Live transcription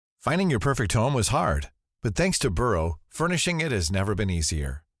Finding your perfect home was hard, but thanks to Burrow, furnishing it has never been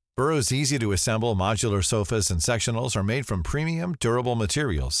easier. Burrow's easy-to-assemble modular sofas and sectionals are made from premium, durable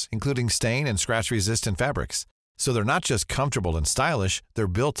materials, including stain and scratch-resistant fabrics. So they're not just comfortable and stylish, they're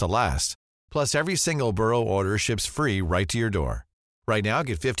built to last. Plus, every single Burrow order ships free right to your door. Right now,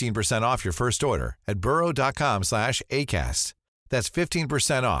 get 15% off your first order at burrow.com/ACAST. That's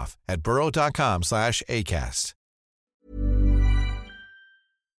 15% off at burrow.com/ACAST.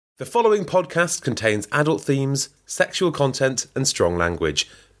 The following podcast contains adult themes, sexual content, and strong language.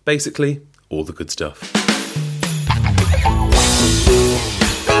 Basically, all the good stuff.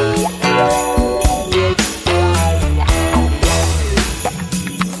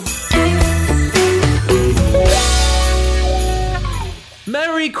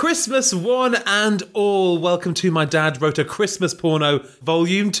 Merry Christmas, one and all. Welcome to My Dad Wrote a Christmas Porno,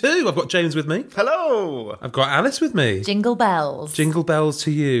 Volume 2. I've got James with me. Hello. I've got Alice with me. Jingle bells. Jingle bells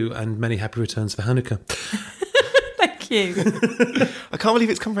to you, and many happy returns for Hanukkah. Thank you. I can't believe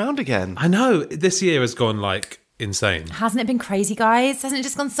it's come round again. I know, this year has gone, insane. Hasn't it been crazy, guys? Hasn't it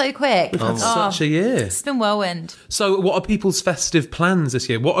just gone so quick? We've had such a year. It's been whirlwind. So what are people's festive plans this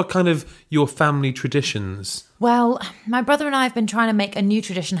year? What are kind of your family traditions? Well, my brother and I have been trying to make a new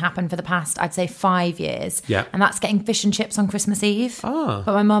tradition happen for the past, I'd say, 5 years. Yeah. And that's getting fish and chips on Christmas Eve. Ah.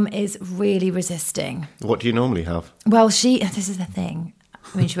 But my mum is really resisting. What do you normally have? Well, this is the thing.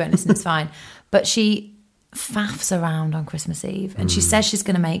 I mean, she won't listen, it's fine. But she faffs around on Christmas Eve. And she says she's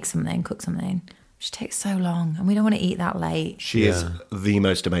going to cook something. She takes so long, and we don't want to eat that late. She is the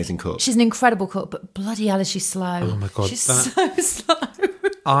most amazing cook. She's an incredible cook, but bloody hell is she slow. Oh my God. She's so slow.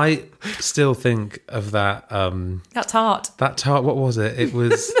 I still think of that... That tart. That tart, what was it? It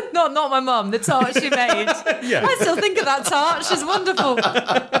was... not my mum, the tart she made. Yeah. I still think of that tart. She's wonderful.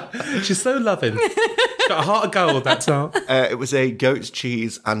 She's so loving. She's got a heart of gold, that tart. It was a goat's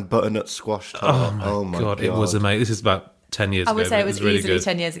cheese and butternut squash tart. Oh my God, it was amazing. This is about 10 years ago. I would say it was really easily good.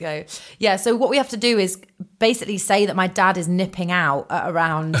 10 years ago. Yeah, so what we have to do is basically say that my dad is nipping out at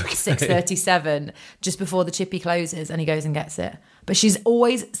around 6:37, just before the chippy closes, and he goes and gets it. But she's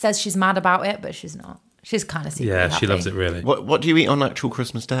always says she's mad about it, but she's not. She's kind of secretly happy. She loves it, really. What do you eat on actual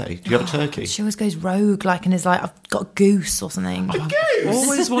Christmas Day? Do you have a turkey? She always goes rogue, and is like, I've got a goose or something. A goose?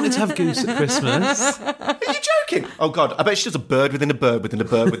 Always wanted to have goose at Christmas. Are you joking? Oh God, I bet she does a bird within a bird within a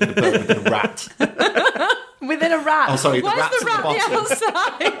bird within a bird within a rat. Within a rat. Oh, sorry, the Where's rat's the rat at the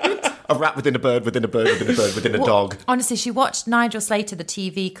outside? A rat within a bird within a bird within a bird within a dog. Honestly, she watched Nigel Slater, the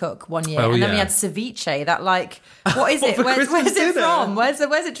TV cook, one year, Oh, and then yeah. we had ceviche. That what is What, it? for Where's Christmas it dinner? from? Where's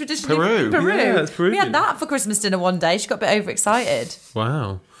it traditionally? Peru. Yeah, it's Peruvian. We had that for Christmas dinner one day. She got a bit overexcited.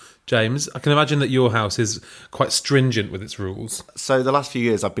 Wow. James, I can imagine that your house is quite stringent with its rules. So the last few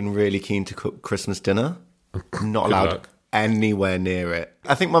years, I've been really keen to cook Christmas dinner. Not Good allowed luck. anywhere near it.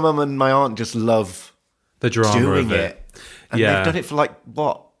 I think my mum and my aunt just love The drama doing of it. And Yeah. they've done it for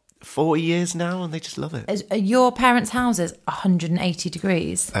 40 years now, and they just love it. Are your parents' houses 180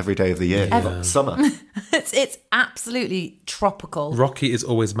 degrees? Every day of the year. Yeah. Summer. It's absolutely tropical. Rocky is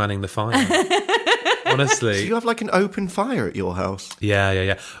always manning the fire. Honestly. Do you have an open fire at your house?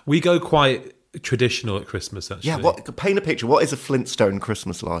 Yeah. We go quite traditional at Christmas, actually. Yeah, paint a picture. What is a Flintstone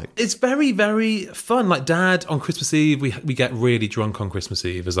Christmas like? It's very, very fun. Dad, on Christmas Eve, we get really drunk on Christmas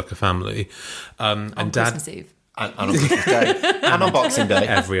Eve as a family. And Dad... Christmas Eve. And on Christmas Day. And on Boxing Day.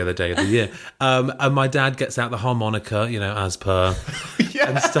 Every other day of the year. And my dad gets out the harmonica, as per,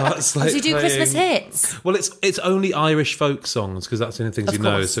 and starts Do you do playing. Christmas hits? Well, it's only Irish folk songs because that's the only things Of he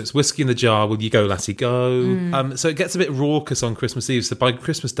knows. course. So it's Whiskey in the Jar, Will You Go Lassie Go. So it gets a bit raucous on Christmas Eve. So by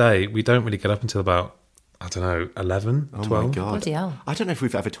Christmas Day, we don't really get up until about, 11, 12. Oh my God. Bloody hell. I don't know if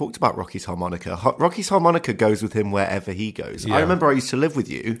we've ever talked about Rocky's harmonica. Rocky's harmonica goes with him wherever he goes. Yeah. I remember I used to live with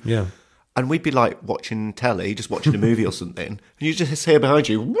you. Yeah. And we'd be watching telly, just watching a movie or something, and you just hear behind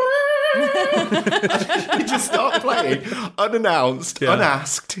you, he'd just start playing, unannounced,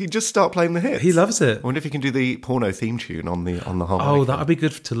 unasked. He'd just start playing the hits. He loves it. I wonder if he can do the porno theme tune on the harmonica. Oh, that would be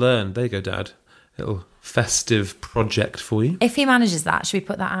good to learn. There you go, Dad. Little festive project for you. If he manages that, should we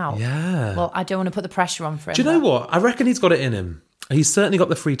put that out? Yeah. Well, I don't want to put the pressure on for him. Do you know what? I reckon he's got it in him. He's certainly got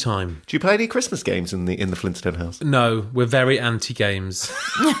the free time. Do you play any Christmas games in the Flintstone house? No, we're very anti-games.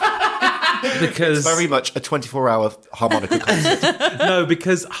 Because It's very much a 24-hour harmonica concert. No,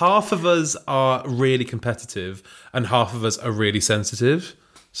 because half of us are really competitive and half of us are really sensitive.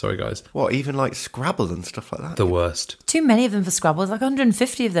 Sorry, guys. What, even like Scrabble and stuff like that? The worst. Too many of them for Scrabble. There's like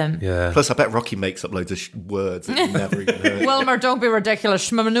 150 of them. Yeah. Plus, I bet Rocky makes up loads of words that you never even heard. Wilmer, don't be ridiculous.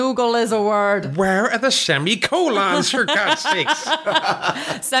 Schmanoogle is a word. Where are the semicolons, for God's sakes?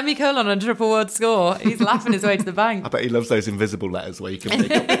 Semicolon and triple word score. He's laughing his way to the bank. I bet he loves those invisible letters where you can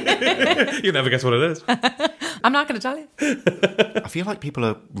pick up. You never guess what it is. I'm not going to tell you. I feel like people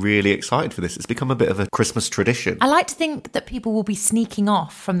are really excited for this. It's become a bit of a Christmas tradition. I like to think that people will be sneaking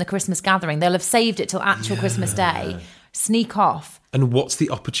off from the Christmas gathering. They'll have saved it till actual Christmas Day, sneak off. And what's the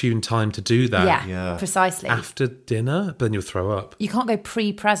opportune time to do that? Yeah, precisely. After dinner? But then you'll throw up. You can't go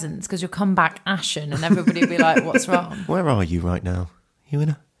pre-presents because you'll come back ashen and everybody will be like, what's wrong? Where are you right now? You in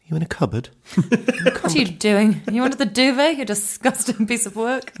a cupboard? What are you doing? You under the duvet? You disgusting piece of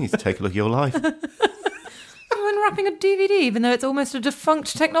work. You need to take a look at your life. You're unwrapping a DVD, even though it's almost a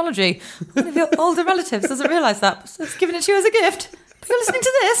defunct technology. One of your older relatives doesn't realise that, so it's giving it to you as a gift. But you're listening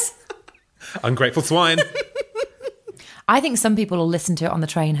to this. Ungrateful swine. I think some people will listen to it on the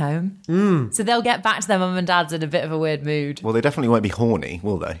train home. So they'll get back to their mum and dad's in a bit of a weird mood. Well, they definitely won't be horny,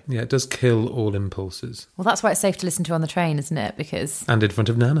 will they? Yeah, it does kill all impulses. Well, that's why it's safe to listen to on the train, isn't it? Because And in front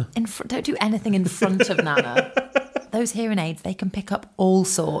of Nana. don't do anything in front of Nana. Those hearing aids, they can pick up all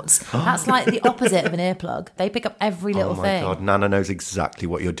sorts. That's like the opposite of an earplug. They pick up every little thing. Oh my God, Nana knows exactly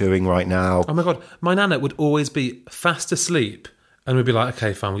what you're doing right now. Oh my God, my Nana would always be fast asleep and we'd be like,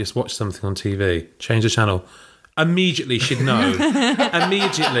 okay, fine, we'll just watch something on TV, change the channel. Immediately she'd know.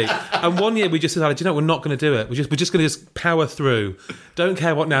 Immediately. And one year we just decided, you know, we're not going to do it. We're just going to just power through. Don't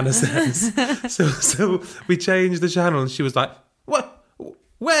care what Nana says. So we changed the channel and she was like, what?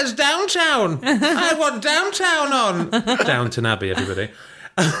 Where's Downtown? I want Downtown on. Downton Abbey, everybody.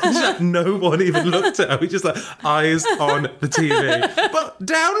 No one even looked at her. We just like eyes on the TV. But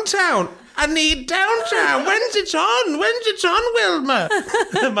Downtown, I need Downtown. When's it on? When's it on, Wilma?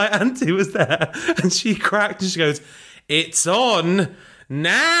 And my auntie was there and she cracked and she goes, it's on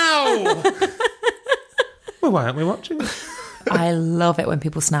now. Well, why aren't we watching it? I love it when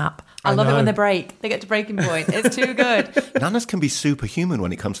people snap. I love it when they break. They get to breaking point. It's too good. Nanas can be superhuman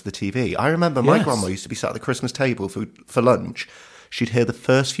when it comes to the TV. I remember my grandma used to be sat at the Christmas table for lunch. She'd hear the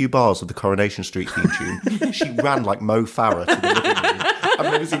first few bars of the Coronation Street theme tune. She ran like Mo Farah to the living room.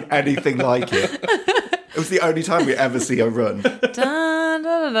 I've never seen anything like it. It was the only time we ever see her run.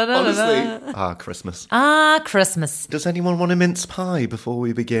 Honestly. Christmas. Christmas. Does anyone want a mince pie before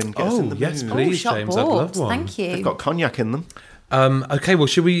we begin? Get us in the yes, mood. please, shot James. I'd love balls. one. Thank you. They've got cognac in them. Okay, well,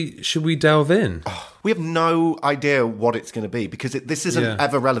 should we delve in? We have no idea what it's going to be because this isn't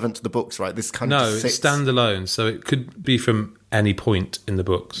ever relevant to the books, right? This kind of No, it's standalone, so it could be from any point in the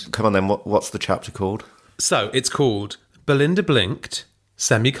books. Come on then, what's the chapter called? So it's called Belinda Blinked,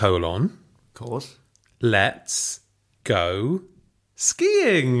 semicolon, Of course. Let's Go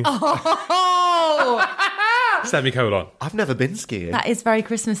Skiing, semicolon. I've never been skiing. That is very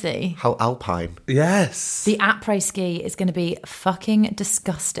Christmassy. How alpine. Yes. The après ski is going to be fucking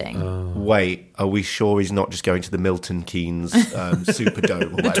disgusting. Wait, are we sure he's not just going to the Milton Keynes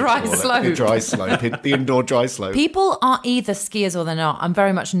Superdome? The dry slope. The dry slope. The indoor dry slope. People are either skiers or they're not. I'm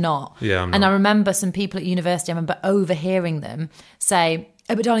very much not. Yeah, I'm And not. I remember some people at university, I remember overhearing them say,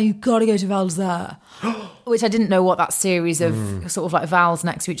 oh, but darling, you've got to go to Val's there. Which I didn't know what that series of sort of like Vals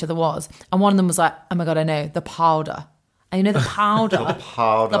next to each other was. And one of them was like, oh my God, I know, the powder. And you know the powder? The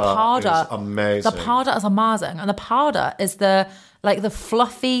powder is amazing. The powder is amazing. And the powder is the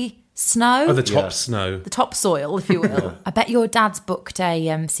fluffy snow. Oh, the top snow. The topsoil, if you will. I bet your dad's booked a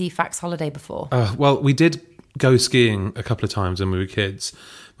CFAX holiday before. Well, we did go skiing a couple of times when we were kids.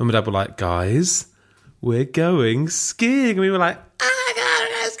 Mum and Dad were like, guys, we're going skiing. And we were like, oh my God,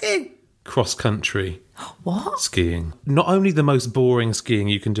 we're going skiing. Cross country. What? Skiing. Not only the most boring skiing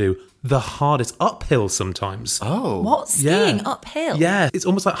you can do, the hardest uphill sometimes. Oh. What? Skiing Yeah. uphill? Yeah, it's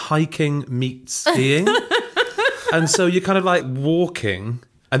almost like hiking meets skiing. And so you're kind of like walking,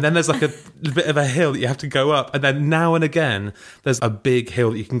 and then there's like a bit of a hill that you have to go up, and then now and again there's a big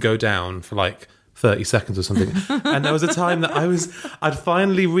hill that you can go down for like 30 seconds or something. And there was a time that I'd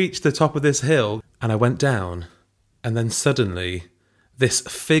finally reached the top of this hill, and I went down, and then suddenly this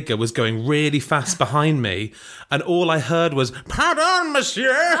figure was going really fast behind me, and all I heard was, "Pardon,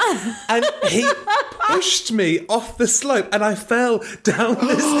 monsieur!" And he pushed me off the slope, and I fell down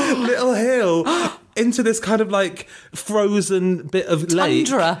this little hill into this kind of like frozen bit of lake.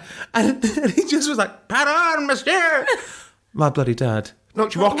 Tundra. And he just was like, "Pardon, monsieur!" My bloody dad.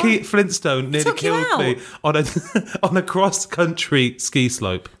 Knocked you out? Rocky Flintstone nearly took you killed me on a cross-country ski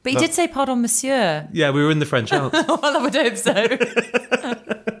slope. But he did say pardon, monsieur. Yeah, we were in the French Alps. Well, I would hope so.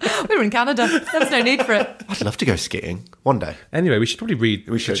 We were in Canada. There was no need for it. I'd love to go skiing one day. Anyway, we should probably read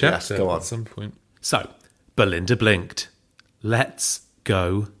We should, the chapter yes, go on. at some point. So, Belinda blinked. Let's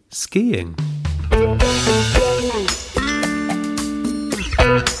go skiing.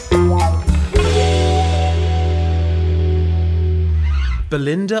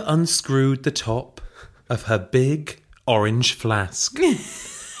 Belinda unscrewed the top of her big orange flask.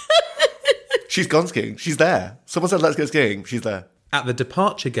 She's gone skiing. She's there. Someone said, let's go skiing. She's there. At the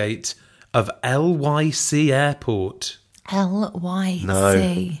departure gate of LYC Airport.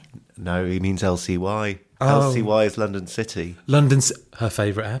 LYC. No, he means LCY. Oh. LCY is London City. London's her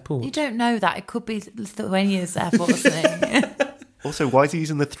favourite airport. You don't know that. It could be Lithuania's airport or something. Also, why is he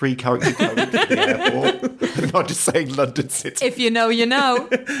using the 3-character code for the airport? And not just saying London City. If you know, you know.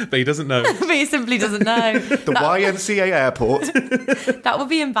 But he doesn't know. But he simply doesn't know. The YMCA airport. That would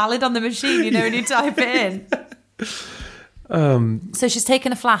be invalid on the machine, you know, when you type it in. So she's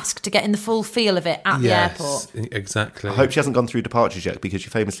taken a flask to get in the full feel of it at the airport. Exactly. I hope she hasn't gone through departures yet, because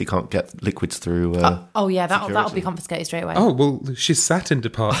you famously can't get liquids through. Oh yeah, that'll security. be confiscated straight away. Oh, well, she's sat in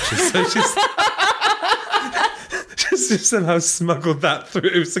departures, so she's just somehow smuggled that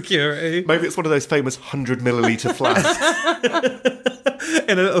through security. Maybe it's one of those famous 100-milliliter flasks.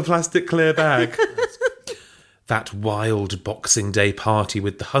 In a little plastic clear bag. That wild Boxing Day party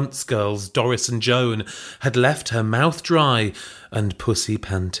with the Hunts girls, Doris and Joan, had left her mouth dry and pussy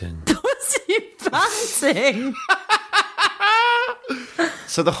panting. Pussy panting.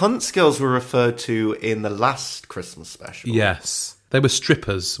 So the Hunts girls were referred to in the last Christmas special. Yes. They were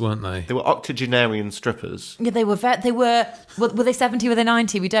strippers, weren't they? They were octogenarian strippers. Yeah, they were. Were they 70? Were they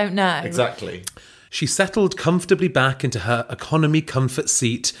 90? We don't know. Exactly. She settled comfortably back into her economy comfort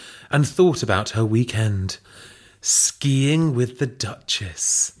seat and thought about her weekend. Skiing with the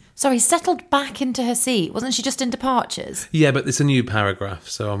Duchess. Sorry, settled back into her seat. Wasn't she just in departures? Yeah, but it's a new paragraph,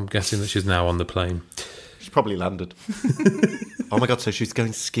 so I'm guessing that she's now on the plane. She's probably landed. Oh my God, so she's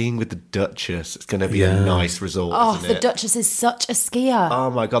going skiing with the Duchess. It's going to be a nice resort, Oh, isn't the it? Duchess is such a skier. Oh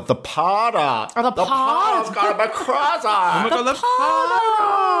my God, the Parda. Oh, the Parda's got to be crazy. Oh my God,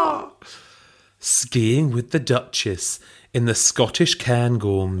 Parda. Skiing with the Duchess in the Scottish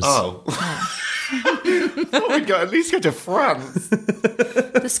Cairngorms. Oh. I thought we'd at least go to France.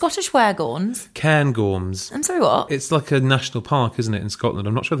 The Scottish Weregorns. Cairngorms. I'm sorry, what? It's like a national park, isn't it, in Scotland?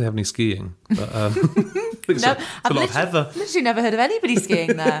 I'm not sure if they have any skiing, but it's a lot of heather. Literally never heard of anybody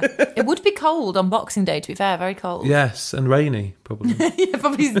skiing there. It would be cold on Boxing Day, to be fair, very cold. Yes, and rainy, probably. Yeah,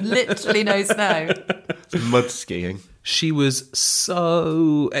 probably literally no snow. Mud skiing. She was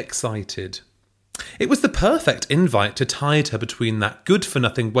so excited. It was the perfect invite to tide her between that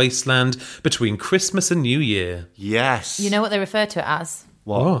good-for-nothing wasteland between Christmas and New Year. Yes. You know what they refer to it as?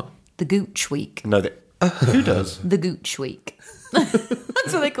 What? The Gooch Week. No, who does? The Gooch Week. That's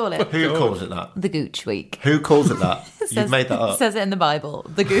what they call it. Who calls it that? The Gooch Week. Who calls it that? You've made that up. It says it in the Bible.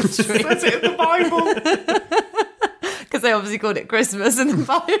 The Gooch Week. Says it in the Bible. Because they obviously called it Christmas in the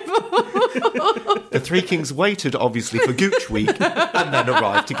Bible. The three kings waited, obviously, for Gooch Week and then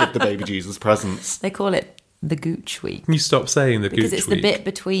arrived to give the baby Jesus presents. They call it the Gooch Week. Can you stop saying the Because Gooch it's Week? the bit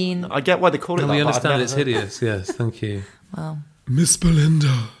between... I get why they call it No, that. we but I've understand never it's heard- hideous. Yes, thank you. Well, Miss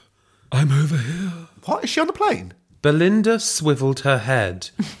Belinda, I'm over here. What? Is she on the plane? Belinda swiveled her head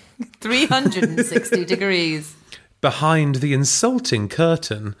 360 degrees. behind the insulting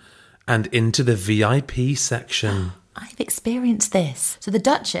curtain and into the VIP section. I've experienced this. So the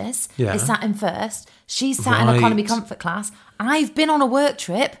Duchess Yeah. is sat in first. She's sat in Right. economy comfort class. I've been on a work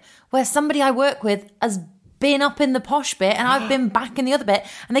trip where somebody I work with has been up in the posh bit and I've been back in the other bit,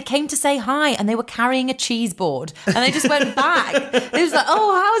 and they came to say hi and they were carrying a cheese board and they just went back. It was like,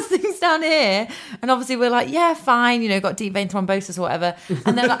 oh, how's things down here? And obviously we're like, yeah, fine, you know, got deep vein thrombosis or whatever.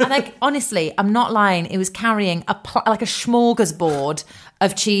 And they're like, honestly, I'm not lying, it was carrying like a smorgasbord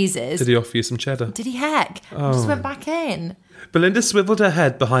of cheeses. Did he offer you some cheddar? Did he heck? Just went back in. Belinda swiveled her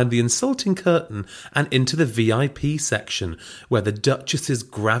head behind the insulting curtain and into the VIP section, where the Duchess's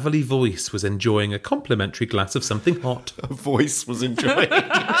gravelly voice was enjoying a complimentary glass of something hot. Her voice was enjoying.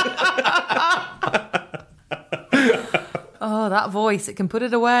 Oh, that voice, it can put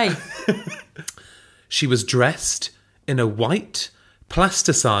it away. She was dressed in a white,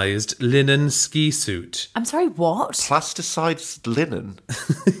 plasticised linen ski suit. I'm sorry, what? Plasticized linen.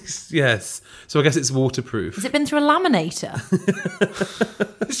 Yes, so I guess it's waterproof. Has it been through a laminator?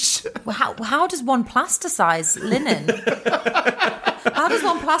 Well, how does one plasticise linen? How does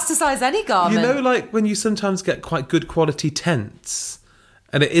one plasticise any You garment? know, like when you sometimes get quite good quality tents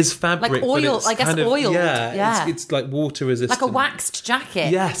And it is fabric. Like oil, but it's I guess kind of, oiled. Yeah, Yeah. It's like water resistant. Like a waxed jacket.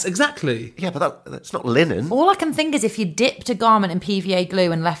 Yes, exactly. Yeah, but that's not linen. All I can think is if you dipped a garment in PVA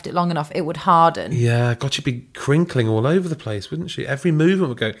glue and left it long enough, it would harden. Yeah, God, she'd be crinkling all over the place, wouldn't she? Every movement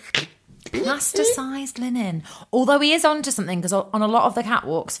would go... Plasticized linen. Although he is onto something, because on a lot of the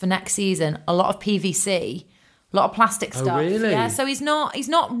catwalks for next season, a lot of PVC, a lot of plastic stuff. Really? Yeah, so he's not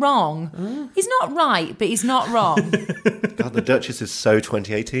wrong. He's not right, but he's not wrong. God, the Duchess is so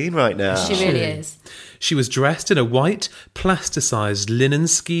 2018 right now. She really is. She was dressed in a white, plasticized linen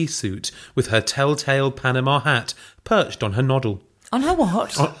ski suit with her telltale Panama hat perched on her noddle. On her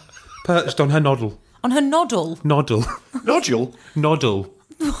what? Perched on her noddle. On her noddle. Noddle. Nodule? Noddle.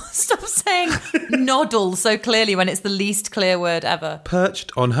 Stop saying noddle so clearly when it's the least clear word ever.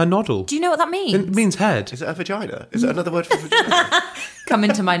 Perched on her noddle. Do you know what that means? It means head. Is it a vagina? Is it another word for vagina? Come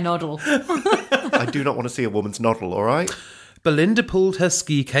into my noddle. I do not want to see a woman's noddle, all right? Belinda pulled her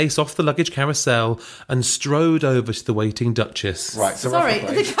ski case off the luggage carousel and strode over to the waiting Duchess. Right, so Sorry,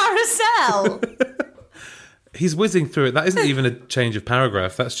 roughly. the carousel. He's whizzing through it. That isn't even a change of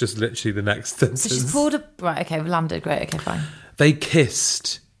paragraph. That's just literally the next sentence. So she's pulled a... Right, okay, we've landed. Great, okay, fine. They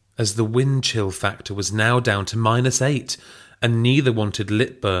kissed as the wind chill factor was now down to -8, and neither wanted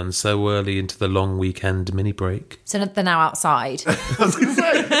lip burn so early into the long weekend mini break. So they're now outside. I was going to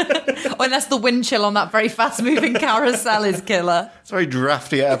say, Or unless the wind chill on that very fast-moving carousel is killer. it's a very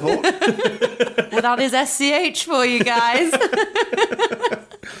drafty airport. Well, that is SCH for you guys.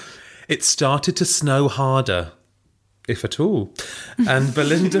 It started to snow harder, if at all, and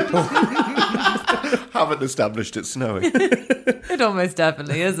Belinda Haven't established it's snowing. It almost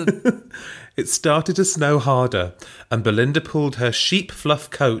definitely isn't. It started to snow harder, and Belinda pulled her sheep fluff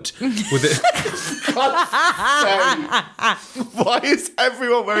coat with it. Why is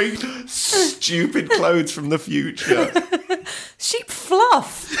everyone wearing stupid clothes from the future? Sheep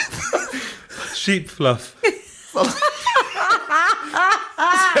fluff. Sheep fluff.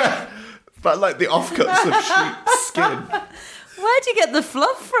 But like the offcuts of sheep's skin. Where'd you get the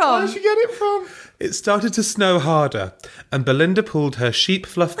fluff from? Where'd you get it from? It started to snow harder, and Belinda pulled her sheep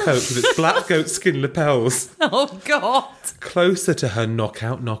fluff coat with its black goat skin lapels Oh, God. closer to her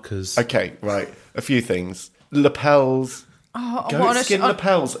knockout knockers. Okay, right. A few things. Lapels. Goat skin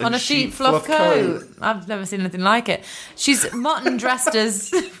lapels and on a sheep fluff coat. I've never seen anything like it. She's mutton dressed as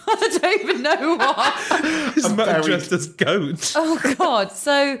I don't even know what. It's very- dressed as goat. Oh God!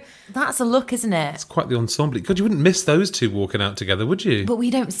 So that's a look, isn't it? It's quite the ensemble. God, you wouldn't miss those two walking out together, would you? But we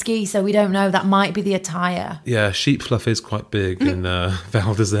don't ski, so we don't know. That might be the attire. Yeah, sheep fluff is quite big in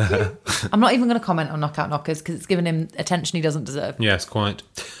Val d'Isere. I'm not even going to comment on knockout knockers because it's given him attention he doesn't deserve. Yes, quite.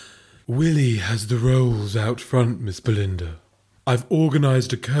 Willie has the rolls out front, Miss Belinda. I've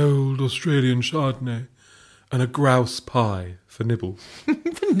organised a cold Australian Chardonnay and a grouse pie for nibbles.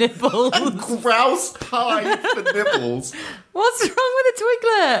 Nibbles. Grouse pie for nibbles. What's wrong with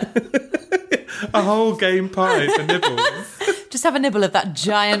a twiglet? A whole game pie for nibbles. Just have a nibble of that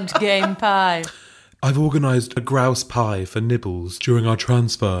giant game pie. I've organised a grouse pie for nibbles during our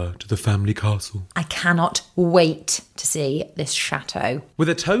transfer to the family castle. I cannot wait to see this chateau. With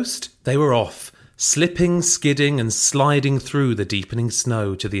a toast, they were off, slipping, skidding and sliding through the deepening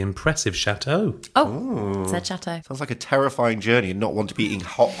snow to the impressive chateau. Oh, it's a chateau. Sounds like a terrifying journey and not want to be eating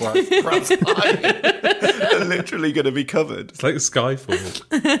hot grouse pie. They're literally going to be covered. It's like Skyfall.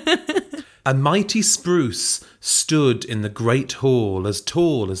 A mighty spruce stood in the great hall as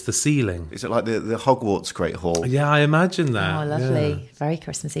tall as the ceiling. Is it like the Hogwarts Great Hall? Yeah, I imagine that. Oh, lovely. Yeah. Very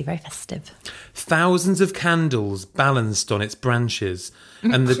Christmassy, very festive. Thousands of candles balanced on its branches,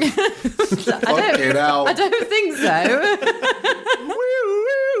 and the Fucking hell. I don't think so.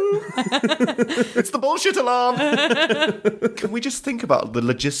 It's the bullshit alarm. Can we just think about the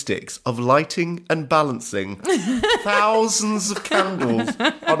logistics of lighting and balancing thousands of candles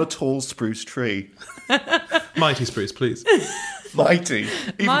on a tall spruce tree? mighty spruce, please. Mighty.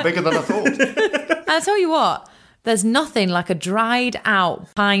 Even bigger than I thought. I'll tell you what. There's nothing like a dried out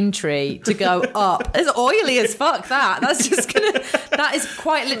pine tree to go up. It's oily as fuck, that. That's just gonna... That is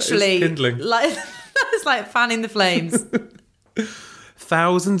quite literally... It's kindling. Like, that's like fanning the flames.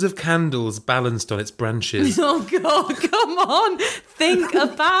 Thousands of candles balanced on its branches. Oh, God, come on. Think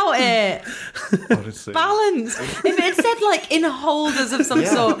about it. Honestly. Balance. If it said, like, in holders of some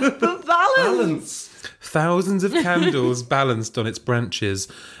sort. But balance. thousands of candles balanced on its branches,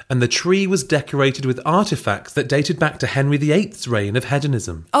 and the tree was decorated with artefacts that dated back to Henry VIII's reign of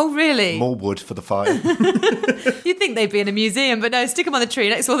hedonism. Oh, really? More wood for the fire. You'd think they'd be in a museum, but no, stick them on the tree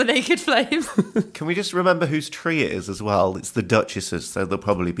next to all the naked flames. Can we just remember whose tree it is as well? It's the Duchess's, so there'll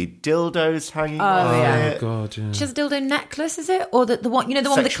probably be dildos hanging on it. Oh, God, yeah. She has a dildo necklace, is it? Or the one, the one with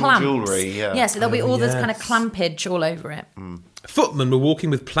the Sexual clamps? jewellery, yeah. Yeah, so there'll be all this kind of yes. clampage all over it. Footmen were walking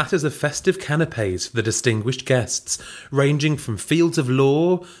with platters of festive canapes for the distinguished guests, ranging from fields of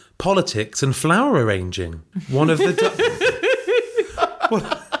law, politics, and flower arranging. One of the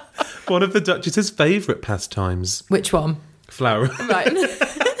Duchess's favourite pastimes. Which one? Flower. Right.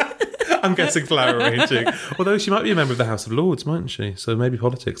 I'm guessing flower arranging. Although she might be a member of the House of Lords, mightn't she? So maybe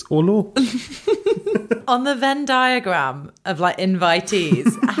politics or law. On the Venn diagram of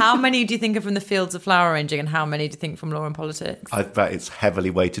invitees, how many do you think are from the fields of flower arranging and how many do you think from law and politics? I bet it's heavily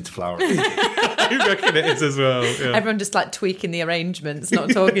weighted to flower arranging. I reckon it is as well. Yeah. Everyone just tweaking the arrangements, not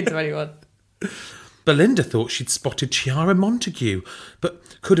talking to anyone. Belinda thought she'd spotted Chiara Montague, but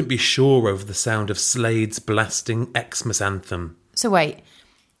couldn't be sure over the sound of Slade's blasting Xmas anthem. So wait,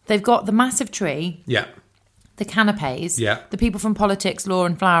 they've got the massive tree, Yeah. the canapes, Yeah. the people from politics, law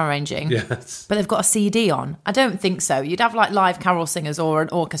and flower arranging. Yes. But they've got a CD on. I don't think so. You'd have live carol singers or an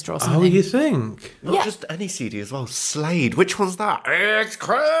orchestra or something. Oh, you think? Not Yeah. just any CD as well. Slade. Which one's that? It's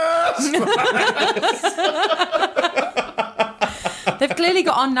Christmas! They've clearly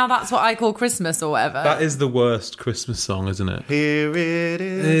got on Now That's What I Call Christmas or whatever. That is the worst Christmas song, isn't it? Here it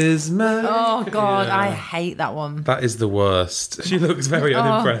is. Is my... Oh, God, Yeah. I hate that one. That is the worst. She looks very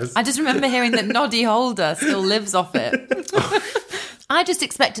unimpressed. I just remember hearing that Noddy Holder still lives off it. I just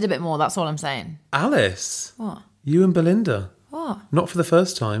expected a bit more, that's all I'm saying. Alice. What? You and Belinda. What? Not for the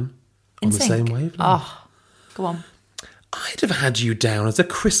first time. In On the sync? same wavelength. Oh, go on. I'd have had you down as a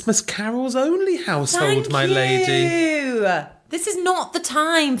Christmas carols only household, my lady. This is not the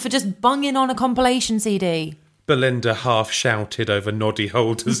time for just bunging on a compilation CD. Belinda half shouted over Noddy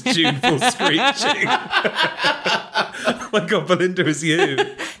Holder's tuneful screeching. Oh my God, Belinda is you.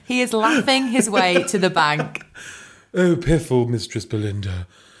 He is laughing his way to the bank. Oh, piffle, Mistress Belinda.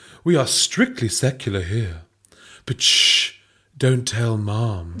 We are strictly secular here. But shh, don't tell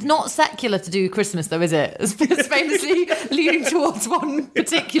Mom. It's not secular to do Christmas, though, is it? It's famously leaning towards one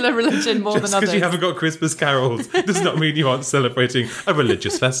particular religion more Just than because others. you haven't got Christmas carols does not mean you aren't celebrating a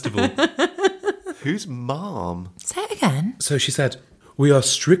religious festival. Who's Mom? Say it again. So she said, we are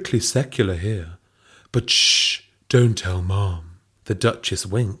strictly secular here. But shh, don't tell Mom. The Duchess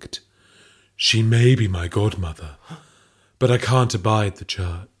winked. She may be my godmother, but I can't abide the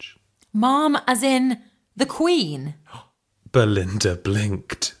church. Mom, as in the Queen. Belinda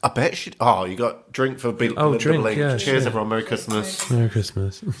blinked. I bet she... Oh, you got drink for Belinda drink, Blink. yeah, Cheers, sure. everyone. Merry Christmas. Merry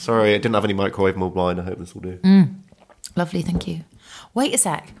Christmas. Sorry, I didn't have any microwavable wine. I hope this will do. Lovely, thank you. Wait a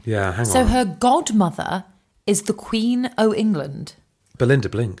sec. Yeah, hang So on. her godmother is the Queen o' England. Belinda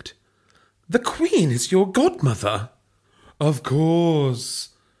blinked. The Queen is your godmother? Of course,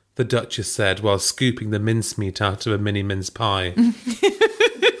 the Duchess said while scooping the mincemeat out of a mini mince pie.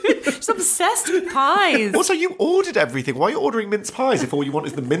 She's obsessed with pies. Also, you ordered everything. Why are you ordering mince pies if all you want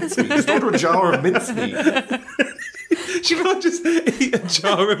is the mincemeat? Just order a jar of mincemeat. She can't just eat a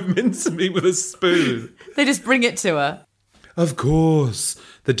jar of mincemeat with a spoon. They just bring it to her. Of course,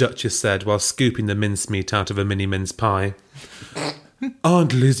 the Duchess said while scooping the mincemeat out of a mini mince pie.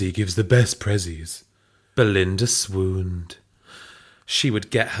 Aunt Lizzie gives the best prezzies. Belinda swooned. She would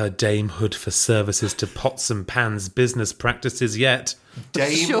get her damehood for services to pots and pans business practices yet.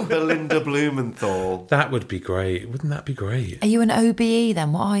 Dame Sure. Belinda Blumenthal. That would be great. Wouldn't that be great? Are you an OBE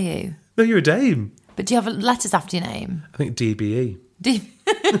then? What are you? No, you're a dame. But do you have letters after your name? I think DBE. D-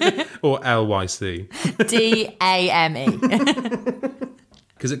 Or LYC. D-A-M-E.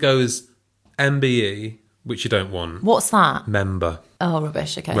 Because it goes MBE, which you don't want. What's that? Member. Oh,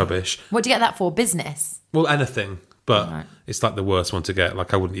 rubbish, okay. Rubbish. What do you get that for? Business? Well, anything. But Right. it's like the worst one to get.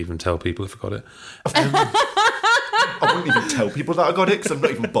 Like, I wouldn't even tell people if I got it. I wouldn't even tell people that I got it because I'm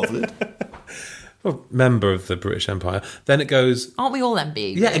not even bothered. Well, member of the British Empire. Then it goes... Aren't we all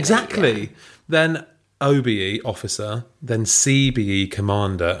MBE? Yeah, really? exactly. Then OBE, officer. Then CBE,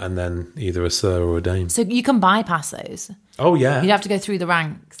 commander. And then either a sir or a dame. So you can bypass those. Oh, yeah. You'd have to go through the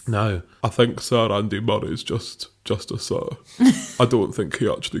ranks. No. I think Sir Andy Murray's just a sir. I don't think he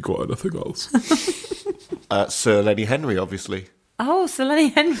actually got anything else. Sir Lenny Henry, obviously. Oh, so Lenny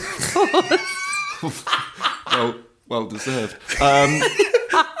Henry. Well deserved.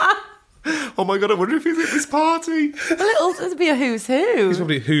 Oh my God, I wonder if he's at this party. It'd be a who's He's who.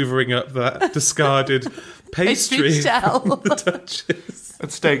 probably hoovering up that discarded pastry. Pastry shell. The Duchess.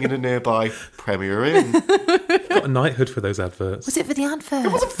 and staying in a nearby Premier Inn. Got a knighthood for those adverts. Was it for the advert?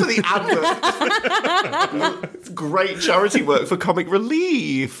 It wasn't for the advert. It's great charity work for comic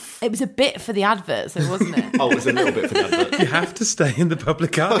relief. It was a bit for the advert, so wasn't it? Oh, it was a little bit for the advert. You have to stay in the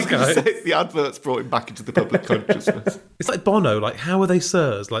public I eye, was going to guys. say, the adverts brought him back into the public consciousness. It's like Bono. Like, how are they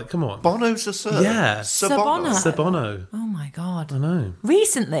sirs? Like, come on. Bono's a sir. Yeah. Sir Sir Bono. Bono. Sir Bono. Oh my God. I know.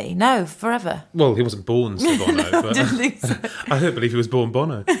 Recently? No, forever. Well, he wasn't born Sir Bono, but Didn't think so. I don't believe he was born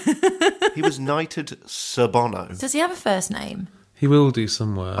Bono. He was knighted Sir Bono. Does he have a first name? He will do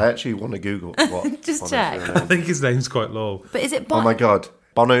somewhere. I actually want to Google what. Just Bono's check. real I name. think his name's quite long. But is it Oh Bono? my God.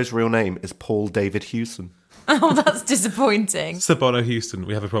 Bono's real name is Paul David Hewson. Oh, that's disappointing. Sir Bono Houston,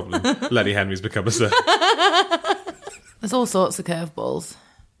 we have a problem. Lenny Henry's become a sir. There's all sorts of curveballs.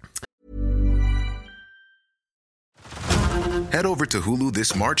 Head over to Hulu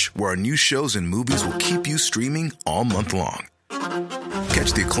this March, where our new shows and movies will keep you streaming all month long.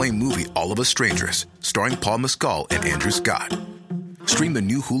 Catch the acclaimed movie All of Us Strangers, starring Paul Mescal and Andrew Scott. Stream the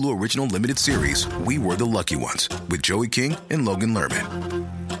new Hulu original limited series We Were the Lucky Ones with Joey King and Logan Lerman.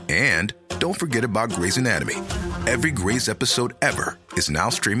 And don't forget about Grey's Anatomy. Every Grey's episode ever is now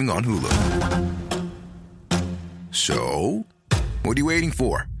streaming on Hulu. So, what are you waiting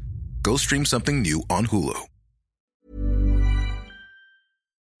for? Go stream something new on Hulu.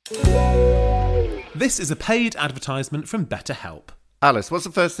 This is a paid advertisement from BetterHelp. Alice, what's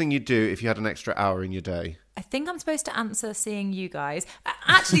the first thing you'd do if you had an extra hour in your day? I think I'm supposed to answer seeing you guys.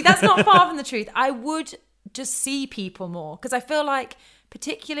 Actually, that's not far from the truth. I would just see people more because I feel like,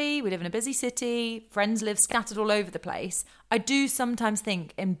 particularly, we live in a busy city, friends live scattered all over the place. I do sometimes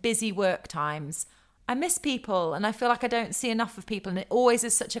think in busy work times, I miss people and I feel like I don't see enough of people, and it always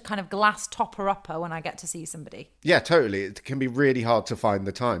is such a kind of glass topper-upper when I get to see somebody. Yeah, totally. It can be really hard to find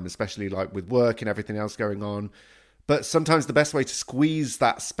the time, especially like with work and everything else going on. But sometimes the best way to squeeze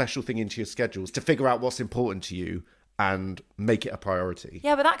that special thing into your schedule is to figure out what's important to you and make it a priority.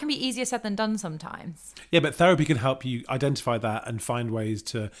 Yeah, but that can be easier said than done sometimes. Yeah, but therapy can help you identify that and find ways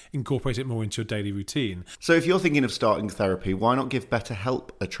to incorporate it more into your daily routine. So if you're thinking of starting therapy, why not give BetterHelp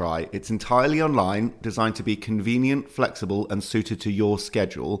a try? It's entirely online, designed to be convenient, flexible, and suited to your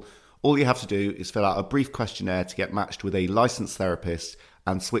schedule. All you have to do is fill out a brief questionnaire to get matched with a licensed therapist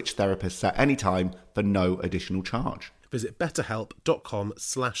and switch therapists at any time for no additional charge. Visit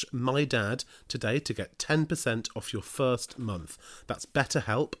betterhelp.com/mydad today to get 10% off your first month. That's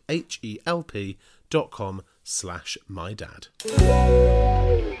betterhelp, HELP.com/mydad.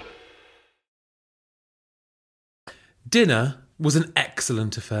 Dinner was an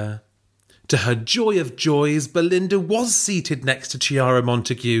excellent affair. To her joy of joys, Belinda was seated next to Chiara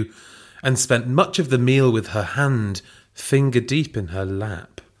Montague and spent much of the meal with her hand finger deep in her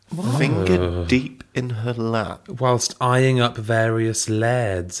lap. Finger deep in her lap. Whilst eyeing up various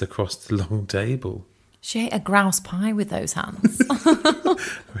lairds across the long table. She ate a grouse pie with those hands.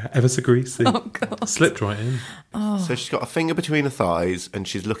 Ever so greasy. Oh, God. Slipped right in. So she's got a finger between her thighs and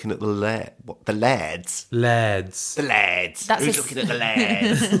she's looking at the the lairds. Lairds. The lairds. That's Who's a- looking at the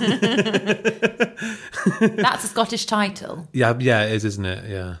lairds? That's a Scottish title. Yeah, it is, isn't it?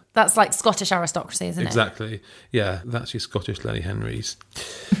 Yeah. That's like Scottish aristocracy, isn't it? Exactly. Yeah, that's your Scottish Lenny Henrys.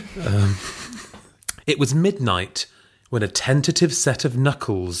 It was midnight when a tentative set of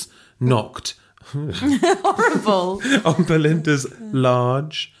knuckles knocked Horrible. on Belinda's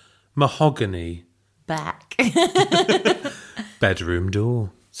large mahogany Back. bedroom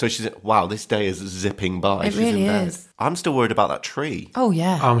door. So she's, wow, this day is zipping by. It She's really in bed. is. I'm still worried about that tree. Oh,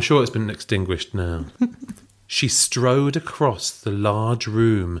 yeah. I'm sure it's been extinguished now. She strode across the large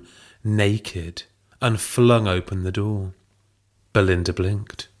room, naked, and flung open the door. Belinda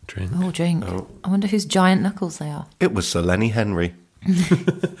blinked. Drink. Oh, drink. I wonder whose giant knuckles they are. It was Sir Lenny Henry.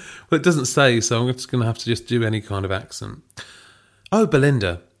 Well, it doesn't say, so I'm just going to have to just do any kind of accent. Oh,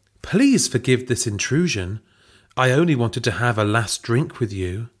 Belinda, please forgive this intrusion. I only wanted to have a last drink with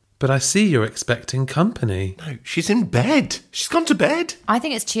you, but I see you're expecting company. No, she's in bed. She's gone to bed. I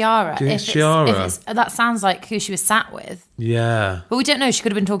think it's Chiara. Do you think it's Chiara? That sounds like who she was sat with. Yeah, But we don't know. She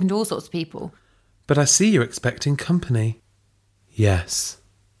could have been talking to all sorts of people. but I see you're expecting company. Yes,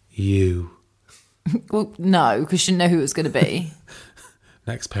 you. Well, no, because she didn't know who it was going to be.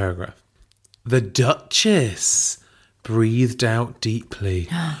 Next paragraph. The Duchess breathed out deeply.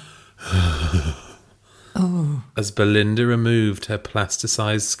 As Belinda removed her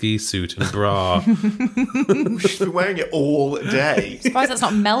plasticised ski suit and bra. She's been wearing it all day. Surprised that's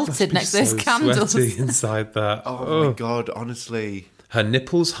not melted next to those So candles. sweaty inside that. Oh my God, honestly. Her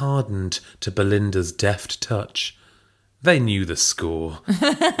nipples hardened to Belinda's deft touch. They knew the score.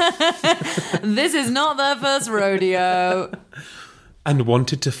 This is not their first rodeo. and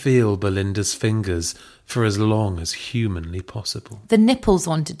wanted to feel Belinda's fingers for as long as humanly possible. The nipples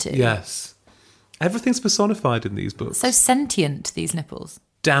wanted to. Yes. Everything's personified in these books. So sentient, these nipples.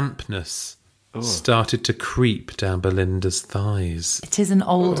 Dampness started to creep down Belinda's thighs. It is an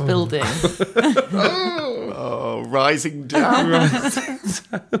old building. Oh, rising down.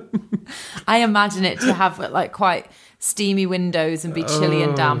 I imagine it to have like quite steamy windows and be chilly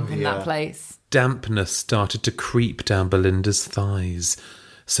and damp in that place. Dampness started to creep down Belinda's thighs,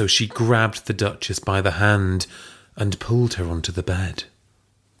 so she grabbed the Duchess by the hand and pulled her onto the bed.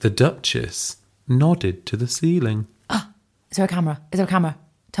 The Duchess nodded to the ceiling. Is there a camera? Is there a camera?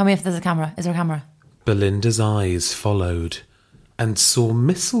 Tell me if there's a camera. Is there a camera? Belinda's eyes followed and saw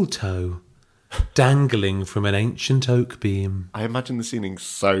mistletoe dangling from an ancient oak beam. I imagine the ceiling's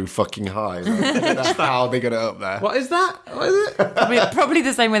so fucking high. Like, I don't know how they got it up there. What is that? What is it? Probably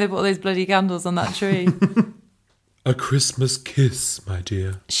the same way they put all those bloody candles on that tree. A Christmas kiss, my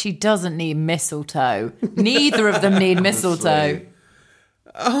dear. She doesn't need mistletoe. Neither of them need mistletoe.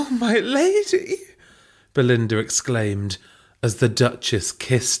 Oh, my lady, Belinda exclaimed as the Duchess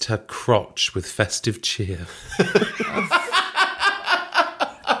kissed her crotch with festive cheer.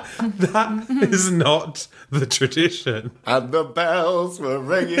 That is not the tradition. And the bells were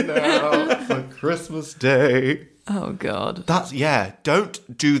ringing out for Christmas Day. Oh, God.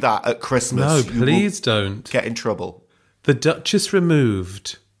 Don't do that at Christmas. No, You please will don't. get in trouble. The Duchess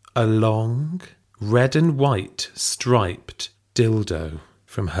removed a long, red and white striped dildo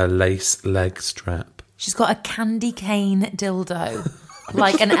from her lace leg strap. She's got a candy cane dildo.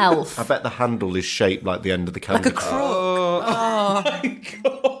 Like an elf. I bet the handle is shaped like the end of the candy Like a crook.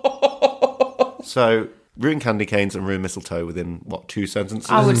 So, ruin candy canes and ruin mistletoe within, 2 sentences?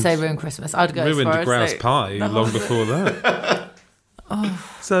 I would say ruin Christmas. I'd go Ruined as far a as grouse say- pie long before that.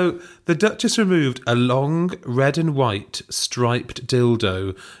 So the Duchess removed a long red and white striped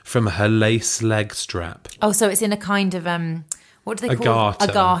dildo from her lace leg strap. Oh, so it's in a kind of, what do they A call it? garter.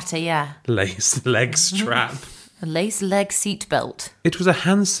 A garter, yeah. Lace leg strap. A lace leg seat belt. It was a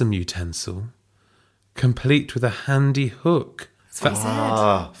handsome utensil, complete with a handy hook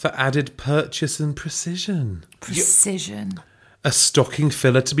for added purchase and precision. Precision. A stocking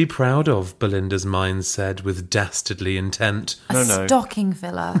filler to be proud of, Belinda's mind said with dastardly intent. A stocking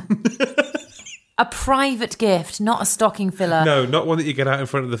filler. A private gift, not a stocking filler. No, not one that you get out in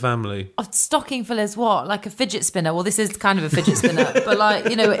front of the family. A stocking filler's what? Like a fidget spinner? Well, this is kind of a fidget spinner, but like,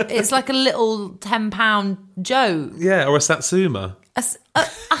 it's like a little £10 joke. Yeah, or a satsuma. A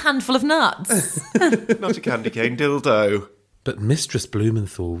handful of nuts. Not a candy cane dildo. But Mistress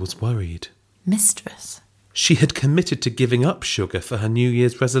Blumenthal was worried. Mistress. She had committed to giving up sugar for her New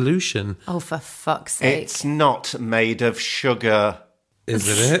Year's resolution. Oh, for fuck's sake. It's not made of sugar.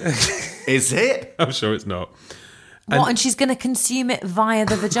 Isn't it? Is it? I'm sure it's not. What, and she's going to consume it via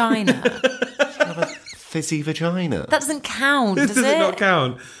the vagina? Fizzy vagina. That doesn't count, does Does it? it not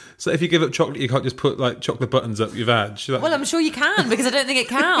count? So if you give up chocolate, you can't just put like chocolate buttons up your vag. Well, I'm sure you can, because I don't think it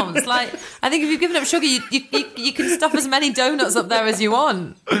counts. Like, I think if you've given up sugar, you can stuff as many donuts up there as you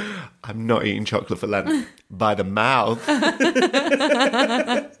want. I'm not eating chocolate for Lent. By the mouth.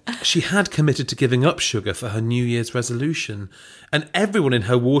 She had committed to giving up sugar for her New Year's resolution, and everyone in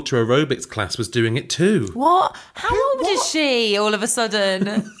her water aerobics class was doing it too. What? How old is she all of a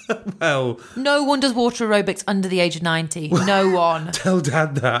sudden? Well, No one does water aerobics under the age of 90. No one. tell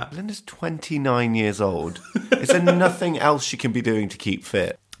Dad that. Linda's 29 years old. Is there nothing else she can be doing to keep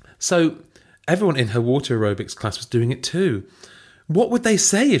fit? So everyone in her water aerobics class was doing it too. What would they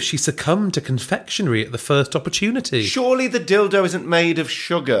say if she succumbed to confectionery at the first opportunity? Surely the dildo isn't made of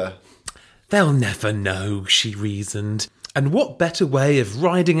sugar. They'll never know, she reasoned. And what better way of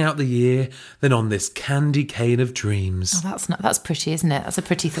riding out the year than on this candy cane of dreams? Oh, that's pretty, isn't it? That's a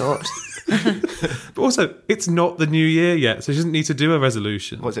pretty thought. But also, it's not the new year yet, so she doesn't need to do a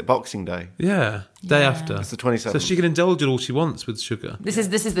resolution. What is it, Boxing Day? Yeah, day after. It's the 27th. So she can indulge in all she wants with sugar. This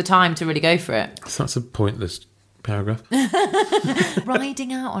is the time to really go for it. So that's a pointless paragraph.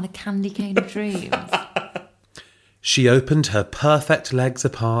 Riding out on a candy cane of dreams. She opened her perfect legs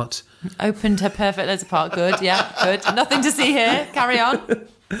apart. Opened her perfect legs apart. Good, yeah, good. Nothing to see here. Carry on.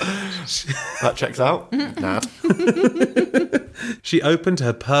 That checks out. Nad. She opened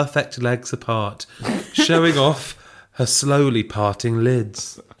her perfect legs apart, showing off her slowly parting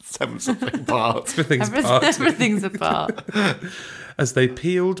lids. Something parts. Everything's parting. Everything's apart. As they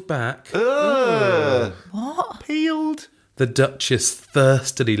peeled back, What? Peeled. the Duchess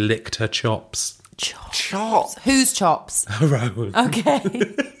thirstily licked her chops. Chops. Whose chops? Her own.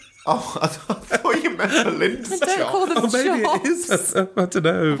 Okay. Oh, I thought you meant Belinda's Don't chops. call them Oh, maybe chops. it is. I don't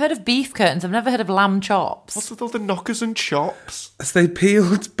know. I've heard of beef curtains. I've never heard of lamb chops. What's with all the knockers and chops? As they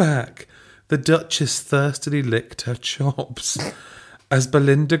peeled back, the Duchess thirstily licked her chops. As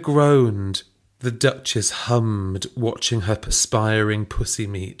Belinda groaned, the Duchess hummed, watching her perspiring pussy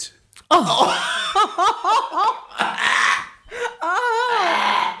meat.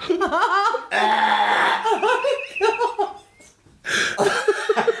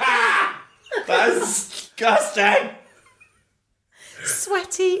 That's disgusting.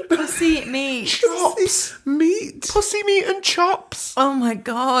 Sweaty pussy meat. Chops. Meat? Pussy meat and chops. Oh my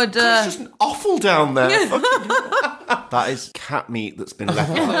God. It's just an offal down there. That is cat meat that's been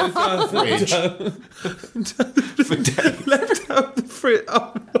left out of the fridge for days. Left out the fridge.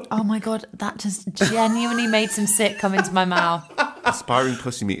 Oh my God, that just genuinely made some sick come into my mouth. Aspiring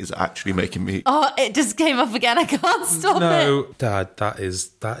pussy meat is actually making me... Oh, it just came up again. I can't stop it. No, Dad, that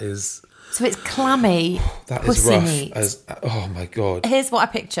is So it's clammy that is pussy rough. meat. Oh my God. Here's what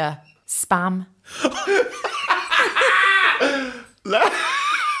I picture. Spam.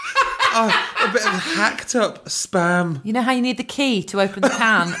 A bit of hacked up spam. You know how you need the key to open the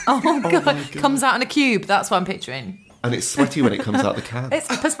can? Oh God. Comes out in a cube. That's what I'm picturing. And it's sweaty when it comes out the can. It's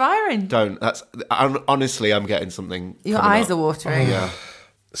perspiring. Honestly, I'm getting something. Your coming eyes up. are watering. Yeah.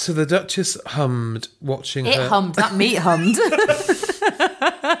 So the Duchess hummed, watching It her... hummed. That meat hummed.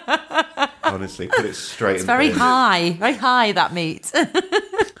 Honestly, put it straight It's in very the bin. high. Very high, that meat.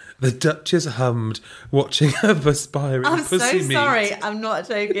 The Duchess hummed, watching her perspiring I'm so pussy meat. sorry. I'm not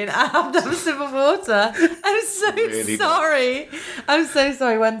joking. I have to have a sip of water. I'm so Really sorry. I'm so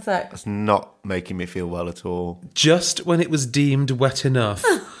sorry. One sec. It's not making me feel well at all. Just when it was deemed wet enough,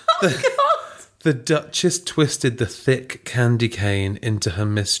 the Duchess twisted the thick candy cane into her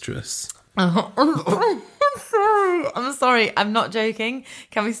mistress. I'm sorry. I'm not joking.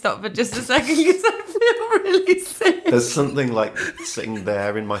 Can we stop for just a second? Because I feel really sick. There's something like sitting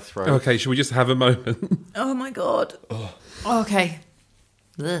there in my throat. Okay, should we just have a moment? Oh my God. Okay.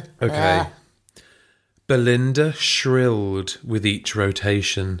 Ugh. Okay. Belinda shrilled with each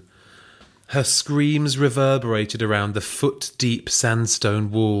rotation. Her screams reverberated around the foot-deep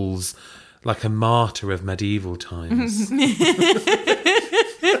sandstone walls like a martyr of medieval times.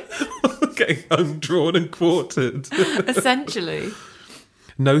 Getting undrawn and quartered. Essentially.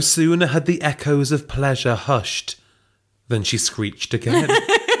 No sooner had the echoes of pleasure hushed than she screeched again.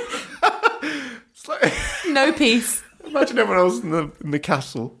 It's like, No peace. imagine everyone else in the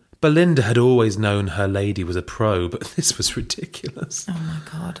castle. Belinda had always known her lady was a pro, but this was ridiculous. Oh my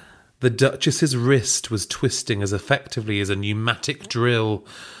God. The Duchess's wrist was twisting as effectively as a pneumatic drill.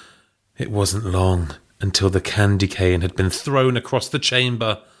 It wasn't long until the candy cane had been thrown across the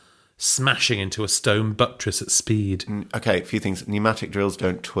chamber, smashing into a stone buttress at speed. Okay, a few things. Pneumatic drills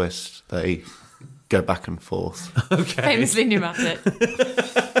don't twist. They go back and forth. Okay. Famously pneumatic.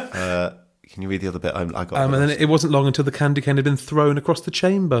 Can you read the other bit? I got And then it wasn't long until the candy cane had been thrown across the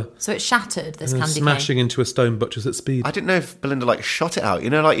chamber, So it shattered, this and candy smashing cane. into a stone buttress at speed. I didn't know if Belinda shot it out. You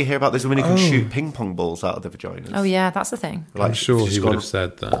know, you hear about those women who can shoot ping pong balls out of their vaginas. Oh yeah, that's the thing. I'm sure she's he would gone have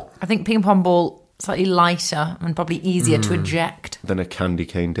said that. I think ping pong ball slightly lighter and probably easier to eject. Than a candy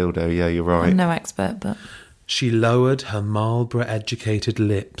cane dildo. Yeah, you're right. I'm no expert, but She lowered her Marlborough-educated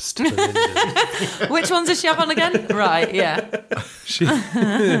lips to Belinda. which ones does she have on again? Right, yeah. She,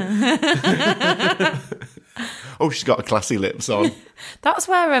 Oh, she's got a classy lips on. That's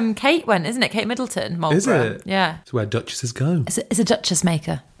where Kate went, isn't it? Kate Middleton, Marlborough. Is it? Yeah. it's where duchesses go. It's a Duchess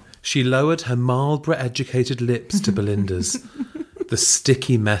maker. She lowered her Marlborough-educated lips to Belinda's. The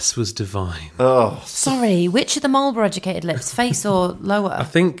sticky mess was divine. Oh, Sorry, which of the Marlborough educated lips, face or lower? I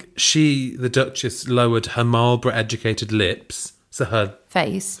think she, the Duchess, lowered her Marlborough-educated lips, so her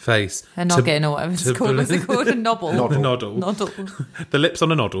Face. face. Her noggin or whatever it's to called. What's it called? A nobble. The noddle. Noddle. The lips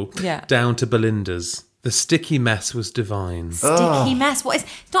on a noddle. Yeah. Down to Belinda's. The sticky mess was divine. Sticky mess. What is?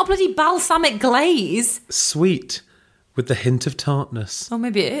 It's not bloody balsamic glaze. Sweet, with the hint of tartness. Oh,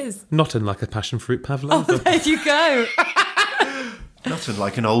 maybe it is. Not unlike a passion fruit pavlova. Oh, there you go. not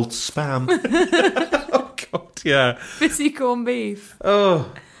unlike an old spam. Oh, God, yeah. Fizzy corned beef.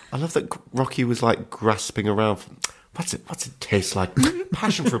 Oh. I love that Rocky was grasping around. What's it taste like?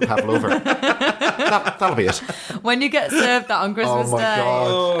 Passion fruit pavlova. That'll be it. When you get served that on Christmas Oh my Day.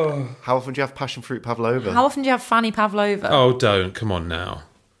 god! How often do you have passion fruit pavlova? How often do you have Fanny Pavlova? Oh, don't. Come on now.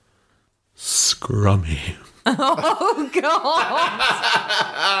 Scrummy. Oh,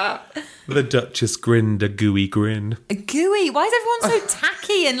 God. The Duchess grinned a gooey grin. Gooey. Why is everyone so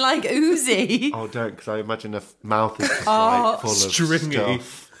tacky and oozy? Oh, don't, because I imagine a mouth is just full Stringy.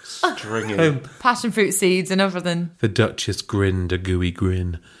 of stuff. Stringy. Passion fruit seeds and everything. The Duchess grinned a gooey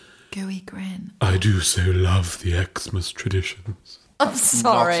grin. Gooey grin. I do so love the Xmas traditions. I'm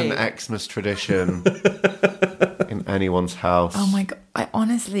sorry. Not an Xmas tradition in anyone's house. Oh my God. I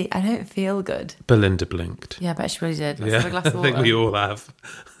don't feel good. Belinda blinked. Yeah, I bet she really did. Let's Yeah, have a glass I of water. think we all have.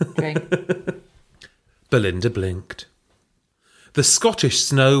 Drink. Belinda blinked. The Scottish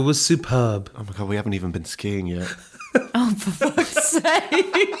snow was superb. Oh my God, we haven't even been skiing yet. Oh, for fuck's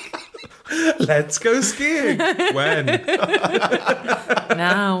sake. Let's go skiing. When?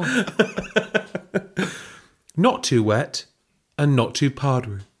 Now. Not too wet and not too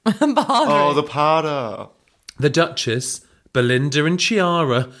powdery. Oh, the powder. The Duchess, Belinda and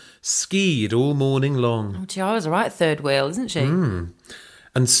Chiara skied all morning long Chiara's a right third wheel, isn't she?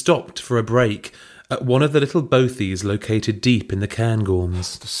 and stopped for a break at one of the little bothies located deep in the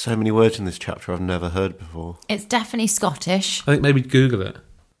Cairngorms. There's so many words in this chapter I've never heard before. It's definitely Scottish. I think maybe Google it.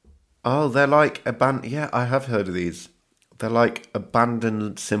 Oh, they're like yeah, I have heard of these. They're like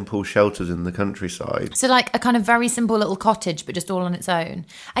abandoned, simple shelters in the countryside. So like a kind of very simple little cottage, but just all on its own.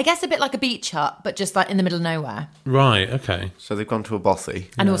 I guess a bit like a beach hut, but just like in the middle of nowhere. Right, okay. So they've gone to a bothy.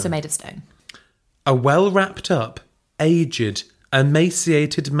 And also made of stone. A well-wrapped-up, aged,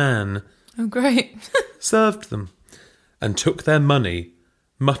 emaciated man Oh, great. served them and took their money,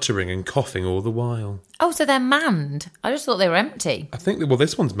 muttering and coughing all the while. Oh, so they're manned. I just thought they were empty. I think that, well,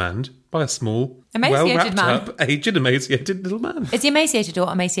 this one's manned by a small, Emaciated man. well-wrapped-up, aged, emaciated little man. Is he emaciated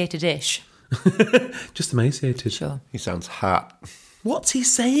or emaciated-ish? Just emaciated. Sure. He sounds hot. What's he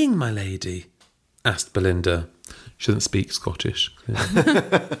saying, my lady? Asked Belinda. She doesn't speak Scottish.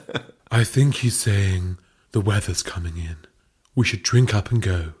 Clearly. I think he's saying the weather's coming in. We should drink up and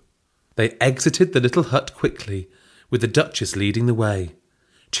go. They exited the little hut quickly, with the Duchess leading the way,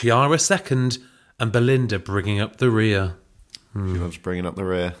 Chiara second, and Belinda bringing up the rear. She loves bringing up the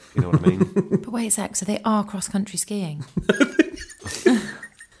rear. You know what I mean? But wait a sec, so they are cross-country skiing?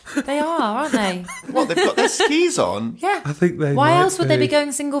 They are, aren't they? What, they've got their skis on? Yeah. I think they Why might else would they be be.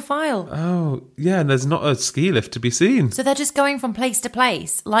 going single file? Oh, yeah, and there's not a ski lift to be seen. So they're just going from place to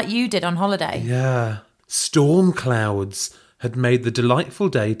place, like you did on holiday. Yeah. Storm clouds had made the delightful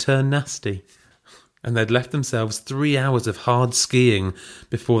day turn nasty, and they'd left themselves 3 hours of hard skiing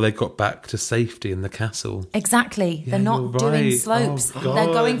before they got back to safety in the castle. Exactly. Yeah, They're not you're doing right. slopes. Oh, They're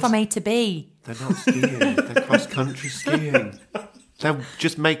God. going from A to B. They're not skiing. They're cross-country skiing. They're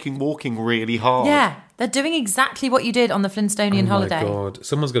just making walking really hard. Yeah, they're doing exactly what you did on the Flintstonian holiday. Oh, my God.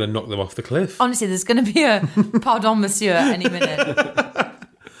 Someone's going to knock them off the cliff. Honestly, there's going to be a pardon, monsieur, any minute.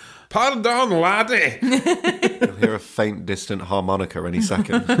 Pardon, laddie. You'll hear a faint, distant harmonica any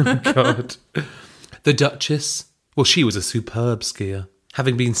second. God. The Duchess, well, she was a superb skier,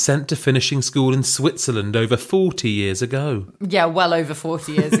 having been sent to finishing school in Switzerland over 40 years ago. Yeah, well over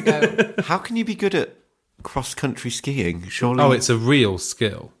 40 years ago. How can you be good at cross-country skiing? Surely... Oh, it's a real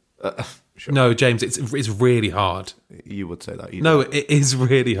skill. Sure. No, James, it's really hard. You would say that. No, it is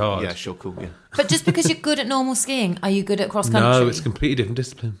really hard. Yeah, sure, cool, yeah. But just because you're good at normal skiing, are you good at cross-country? No, it's a completely different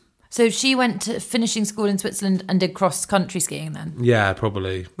discipline. So she went to finishing school in Switzerland and did cross-country skiing then? Yeah,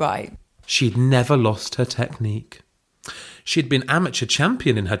 probably. Right. She'd never lost her technique. She'd been amateur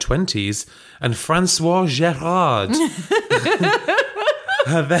champion in her 20s, and Francois Gerard,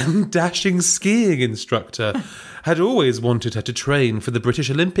 her then dashing skiing instructor, had always wanted her to train for the British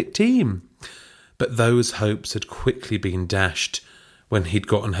Olympic team. But those hopes had quickly been dashed when he'd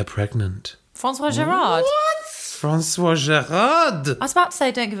gotten her pregnant. Francois Gerard? Francois Gerard! I was about to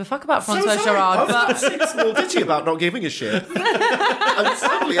say don't give a fuck about Francois Gerard, but... Sing a small ditty about not giving a shit. And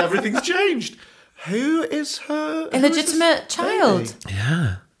suddenly everything's changed. Who is her... Illegitimate child.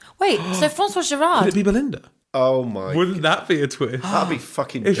 Yeah. Wait, so Francois Could Gerard... it be Belinda? Oh my... Wouldn't that be a twist? That'd be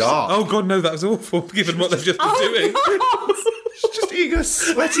fucking If- dark. Oh, God, no, that was awful, given what they've just been doing. She's just eating a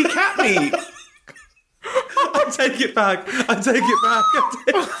sweaty cat meat. I take it back.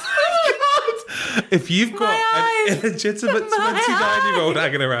 If you've got My an eyes. illegitimate My 29-year-old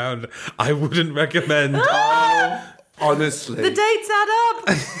hanging around, I wouldn't recommend. Honestly. The dates add up.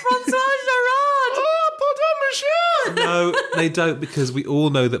 Francois Gerard. No, they don't, because we all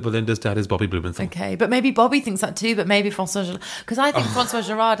know that Belinda's dad is Bobby Blumenthal. Okay, but maybe Bobby thinks that too, but maybe Francois Gerard... Because I think Francois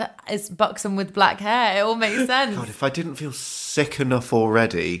Gerard is buxom with black hair. It all makes sense. God, if I didn't feel sick enough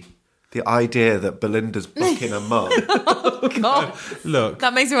already, the idea that Belinda's bucking her mum God, Look,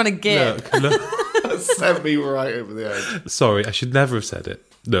 that makes me want to git. look. sent me right over the edge. Sorry, I should never have said it.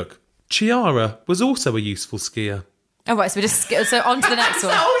 Look, Chiara was also a useful skier. Oh, right, so we just... So on to the next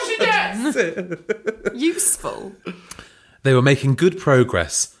one. Oh, she gets! Useful. They were making good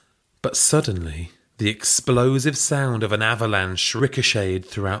progress, but suddenly The explosive sound of an avalanche ricocheted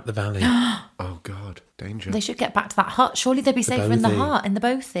throughout the valley. Oh, God. Danger. They should get back to that hut. Surely they'd be safer in the bothy. hut, in the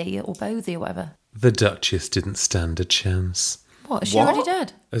bothy or whatever. The Duchess didn't stand a chance. What? Is she What? already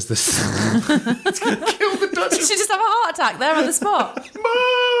dead? As the Kill the Did Duchess. she just have a heart attack there on the spot?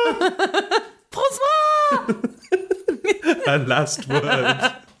 Bonsoir! her last word.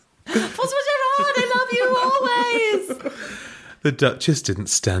 Bonsoir, Gerard! I love you always! The Duchess didn't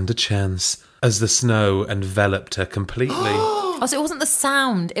stand a chance as the snow enveloped her completely. Oh, so it wasn't the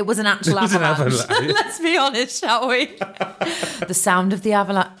sound, it was an actual It was an avalanche. avalanche. Let's be honest, shall we? The sound of the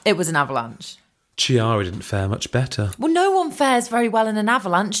avalanche. It was an avalanche. Chiara didn't fare much better. Well, no one fares very well in an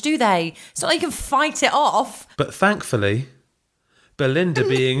avalanche, do they? It's not like you can fight it off. But thankfully, Belinda,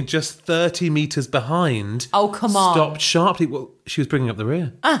 being just 30 metres behind, Oh, come on. stopped sharply. Well, she was bringing up the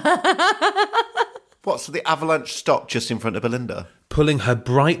rear. What, so the avalanche stopped just in front of Belinda? Pulling her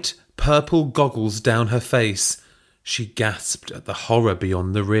bright purple goggles down her face, she gasped at the horror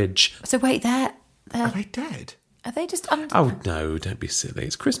beyond the ridge. So wait, Are they dead? are they just under? Oh, no, don't be silly.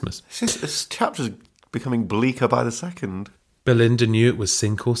 It's Christmas. This chapter's becoming bleaker by the second. Belinda knew it was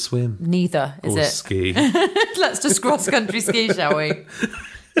sink or swim. Neither, is Or it? ski. Let's just cross-country ski, shall we?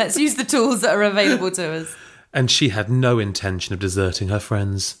 Let's use the tools that are available to us. And she had no intention of deserting her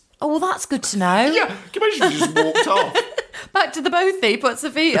friends. Oh, well, that's good to know. Yeah, can you imagine she just walked off? Back to the bothy, puts her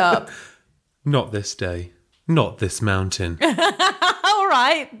feet up. Not this day. Not this mountain. All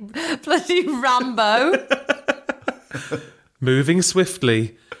right, bloody Rambo. Moving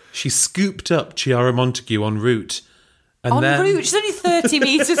swiftly, she scooped up Chiara Montague en route. And En then... route, she's only 30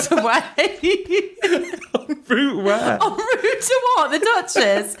 metres away. En route where? En route to what? The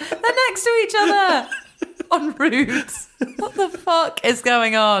Duchess? They're next to each other. En route. What the fuck is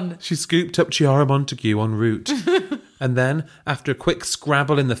going on? She scooped up Chiara Montague en route. And then, after a quick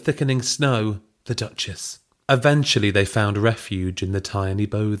scrabble in the thickening snow, the Duchess. Eventually they found refuge in the tiny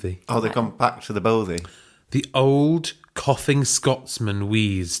bothy. Oh, they've gone back to the bothy. The old, coughing Scotsman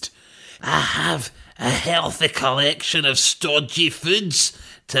wheezed. I have a healthy collection of stodgy foods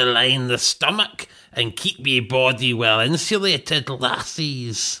to line the stomach and keep me body well insulated,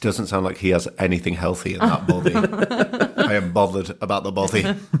 lassies. Doesn't sound like he has anything healthy in that bothy. I am bothered about the bothy.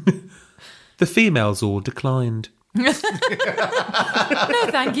 The females all declined. No,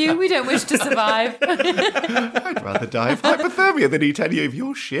 thank you. We don't wish to survive. I'd rather die of hypothermia than eat any of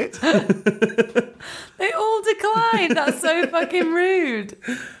your shit. They all declined. That's so fucking rude.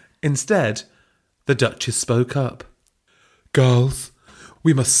 Instead, the Duchess spoke up. Girls,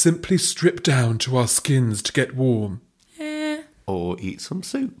 we must simply strip down to our skins to get warm. Or eat some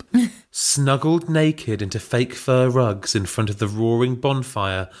soup. Snuggled naked into fake fur rugs in front of the roaring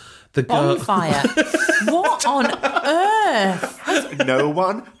bonfire, the girl... Bonfire. What on earth? No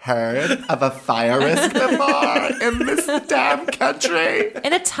one heard of a fire risk before in this damn country.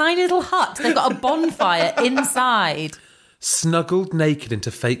 In a tiny little hut, they've got a bonfire inside. Snuggled naked into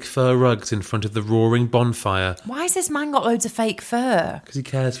fake fur rugs in front of the roaring bonfire Why has this man got loads of fake fur? because he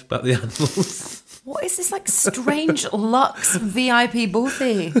cares about the animals. What is this, like, strange luxe VIP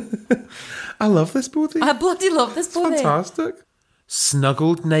bothy? I love this bothy. I bloody love this bothy. Fantastic.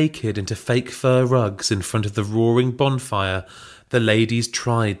 Snuggled naked into fake fur rugs in front of the roaring bonfire, the ladies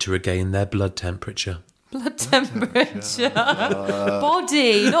tried to regain their blood temperature. Blood temperature.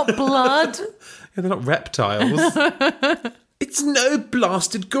 Body, not blood. Yeah, they're not reptiles. It's no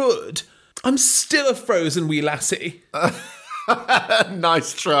blasted good. I'm still a frozen wee lassie.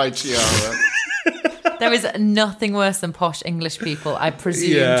 Nice try, Chiara. There is nothing worse than posh English people, I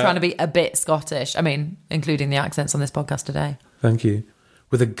presume, Yeah. trying to be a bit Scottish. I mean, including the accents on this podcast today. Thank you.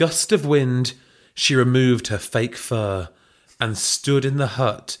 With a gust of wind, she removed her fake fur and stood in the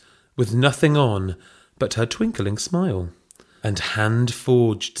hut with nothing on but her twinkling smile and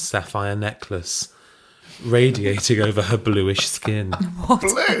hand-forged sapphire necklace radiating over her bluish skin.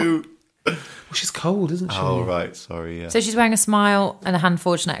 Blue. Well, she's cold, isn't she? Oh, right. Sorry, yeah. So she's wearing a smile and a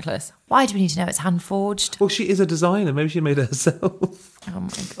hand-forged necklace. Why do we need to know it's hand-forged? Well, she is a designer. Maybe she made it herself. Oh,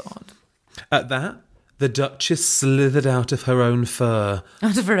 my God. At that, the Duchess slithered out of her own fur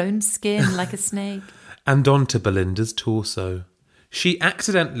Out of her own skin, like a snake. and onto Belinda's torso. She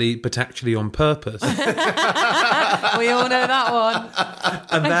accidentally, but actually on purpose, We all know that one.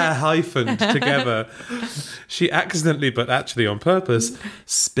 and they're hyphened together. She accidentally, but actually on purpose,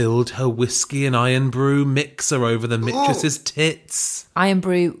 spilled her whiskey and iron brew mixer over the mistress's tits. Iron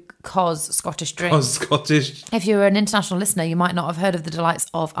brew, cos, Scottish drink. Oh, Scottish. If you're an international listener, you might not have heard of the delights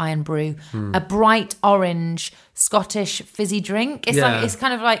of Iron Brew. A bright orange Scottish fizzy drink. It's Yeah. like, it's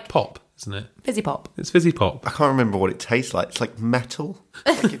kind of like Pop. isn't it? Fizzy pop. It's fizzy pop. I can't remember what it tastes like. It's like metal.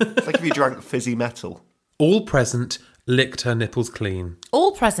 It's like if you drank fizzy metal. All present licked her nipples clean.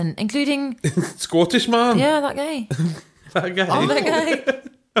 All present, including... Scottish man. Yeah, that guy. That guy. Oh. That guy.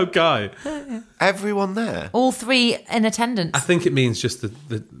 Oh, guy. Everyone there. All three in attendance. I think it means just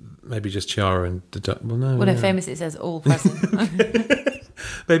the maybe just Chiara and the... Well, no. Well, no, yeah. famously it says all present.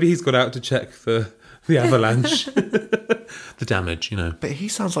 Maybe he's got out to check the avalanche. The damage, you know. But he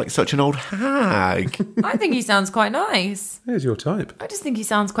sounds like such an old hag. I think he sounds quite nice. Here's your type. I just think he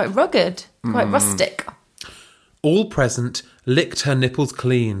sounds quite rugged, quite rustic. All present licked her nipples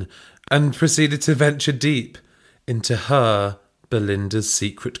clean and proceeded to venture deep into her, Belinda's,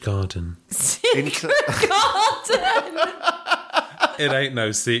 secret garden. Secret garden! It ain't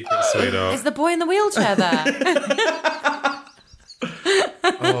no secret, sweetheart. Is the boy in the wheelchair there?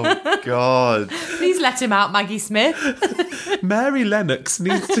 Oh, God. Please let him out, Maggie Smith. Mary Lennox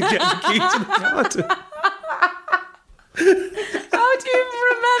needs to get the key to the garden. How do you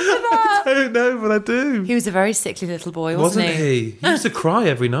remember that? I don't know, but I do. He was a very sickly little boy, wasn't He used to cry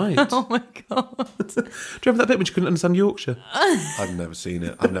every night. Oh my God. Do you remember that bit when she couldn't understand Yorkshire? I've never seen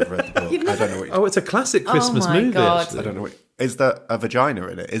it. I've never read the book. I don't know what Oh, it's a classic Christmas my movie. God. actually. I don't know what... Is there a vagina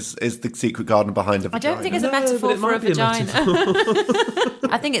in it? Is the secret garden behind a I vagina? don't think it's a No, metaphor but it for a might be a vagina.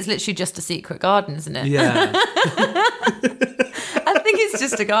 I think it's literally just a secret garden, isn't it? Yeah. I think it's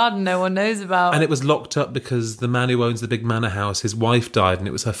just a garden no one knows about. And it was locked up because the man who owns the big manor house, his wife died and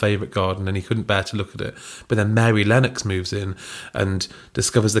it was her favourite garden and he couldn't bear to look at it. But then Mary Lennox moves in and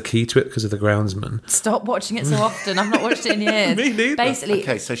discovers the key to it because of the groundsman. Stop watching it so often. I've not watched it in years. Me neither. Basically,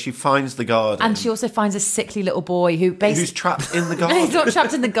 Okay, so she finds the garden. and she also finds a sickly little boy who who's basically... trapped in the He's garden. not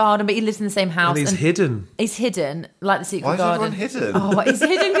trapped in the garden, but he lives in the same house. And he's hidden. He's hidden, like the secret Why is garden. everyone hidden? Oh, he's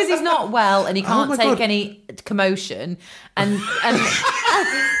hidden because he's not well and he can't my take God. any commotion. And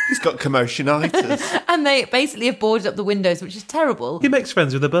He's got commotionitis. and they basically have boarded up the windows, which is terrible. He makes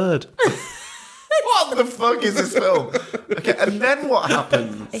friends with a bird. What the fuck is this film? Okay, and then what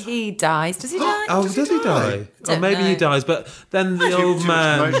happens? He dies. Does he die? Oh, does he die? Or Don't maybe he know. dies, but then the Too old much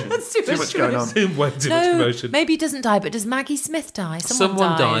man... commotion. Too much going on. Way too much No, commotion. maybe he doesn't die, but does Maggie Smith die?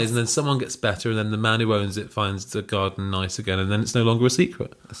 Someone dies and then someone gets better and then the man who owns it finds the garden nice again and then it's no longer a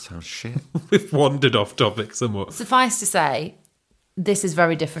secret. That sounds shit. We've wandered off topic somewhat. Suffice to say, this is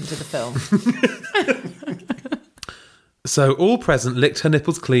very different to the film. So all present licked her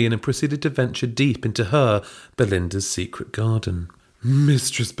nipples clean and proceeded to venture deep into her, Belinda's, secret garden.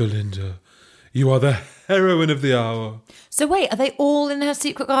 Mistress Belinda, you are the heroine of the hour. So wait, are they all in her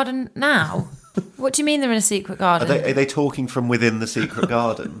secret garden now? What do you mean they're in a secret garden? Are they talking from within the secret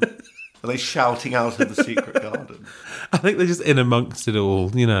garden? Are they shouting out of the secret garden? I think they're just in amongst it all,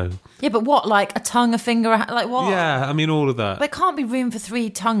 you know. Yeah, but what? Like a tongue, a finger, like what? Yeah, I mean all of that. There can't be room for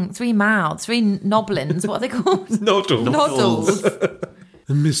three mouths, three noblins. What are they called? Noddles. Noddles.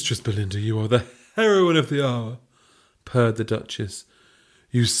 Mistress Belinda, you are the heroine of the hour, purred the Duchess.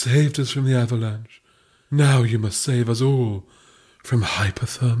 You saved us from the avalanche. Now you must save us all from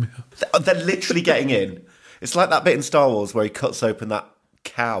hypothermia. They're literally getting in. It's like that bit in Star Wars where he cuts open that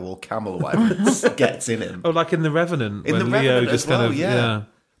cow or camel or whatever and gets in him. Oh, like in The Revenant, In when The Leo Revenant just as well, kind of... yeah.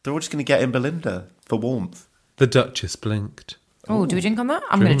 They're all just going to get in Belinda for warmth. The Duchess blinked. Oh, do we drink on that?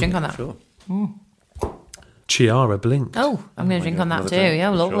 I'm going to drink on that. Sure. Chiara blinked. Oh, I'm going to drink on that too. drink,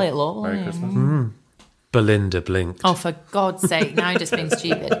 Yeah, for lovely, sure. lovely. Merry Christmas. Belinda blinked. Oh, for God's sake, now you're just being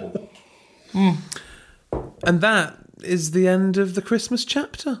stupid. And that is the end of the Christmas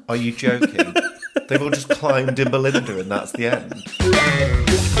chapter. Are you joking? They've all just climbed in Belinda and that's the end.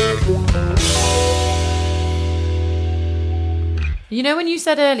 You know when you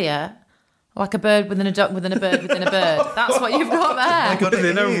said earlier, like a bird within a duck within a bird within a bird? That's what you've got there. God, it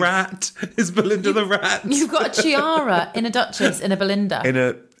Within a is. rat. Is Belinda the rat? You've got a tiara in a Duchess in a Belinda. In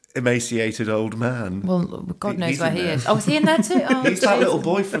a emaciated old man. Well, God knows He's where in he there. is. Oh, is he in there too? Oh, He's that jeez. little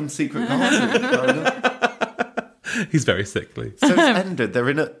boy from Secret Garden. He's very sickly. So it's ended. They're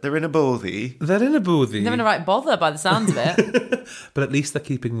in a bothy. They're in a boothie. They're in a right bother by the sounds of it. But at least they're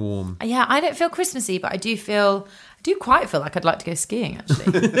keeping warm. Yeah, I don't feel Christmassy, but I do quite feel like I'd like to go skiing,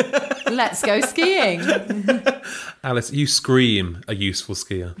 actually. Let's go skiing. Alice, you scream a useful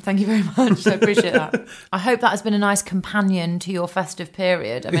skier. Thank you very much. I appreciate that. I hope that has been a nice companion to your festive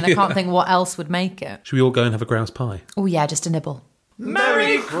period. I mean, I can't think what else would make it. Should we all go and have a grouse pie? Oh, yeah, just a nibble.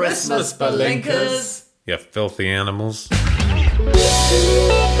 Merry Christmas, Belinkers. You filthy animals.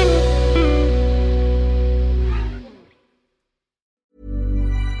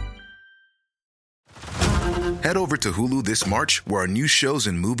 Head over to Hulu this March, where our new shows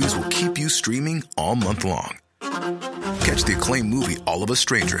and movies will keep you streaming all month long. Catch the acclaimed movie All of Us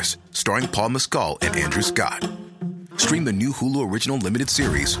Strangers, starring Paul Mescal and Andrew Scott. Stream the new Hulu original limited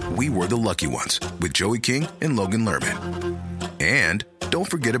series We Were the Lucky Ones with Joey King and Logan Lerman. And don't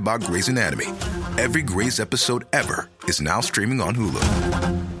forget about Grey's Anatomy. Every Grey's episode ever is now streaming on Hulu.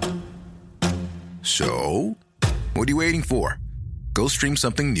 So, what are you waiting for? Go stream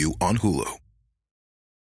something new on Hulu.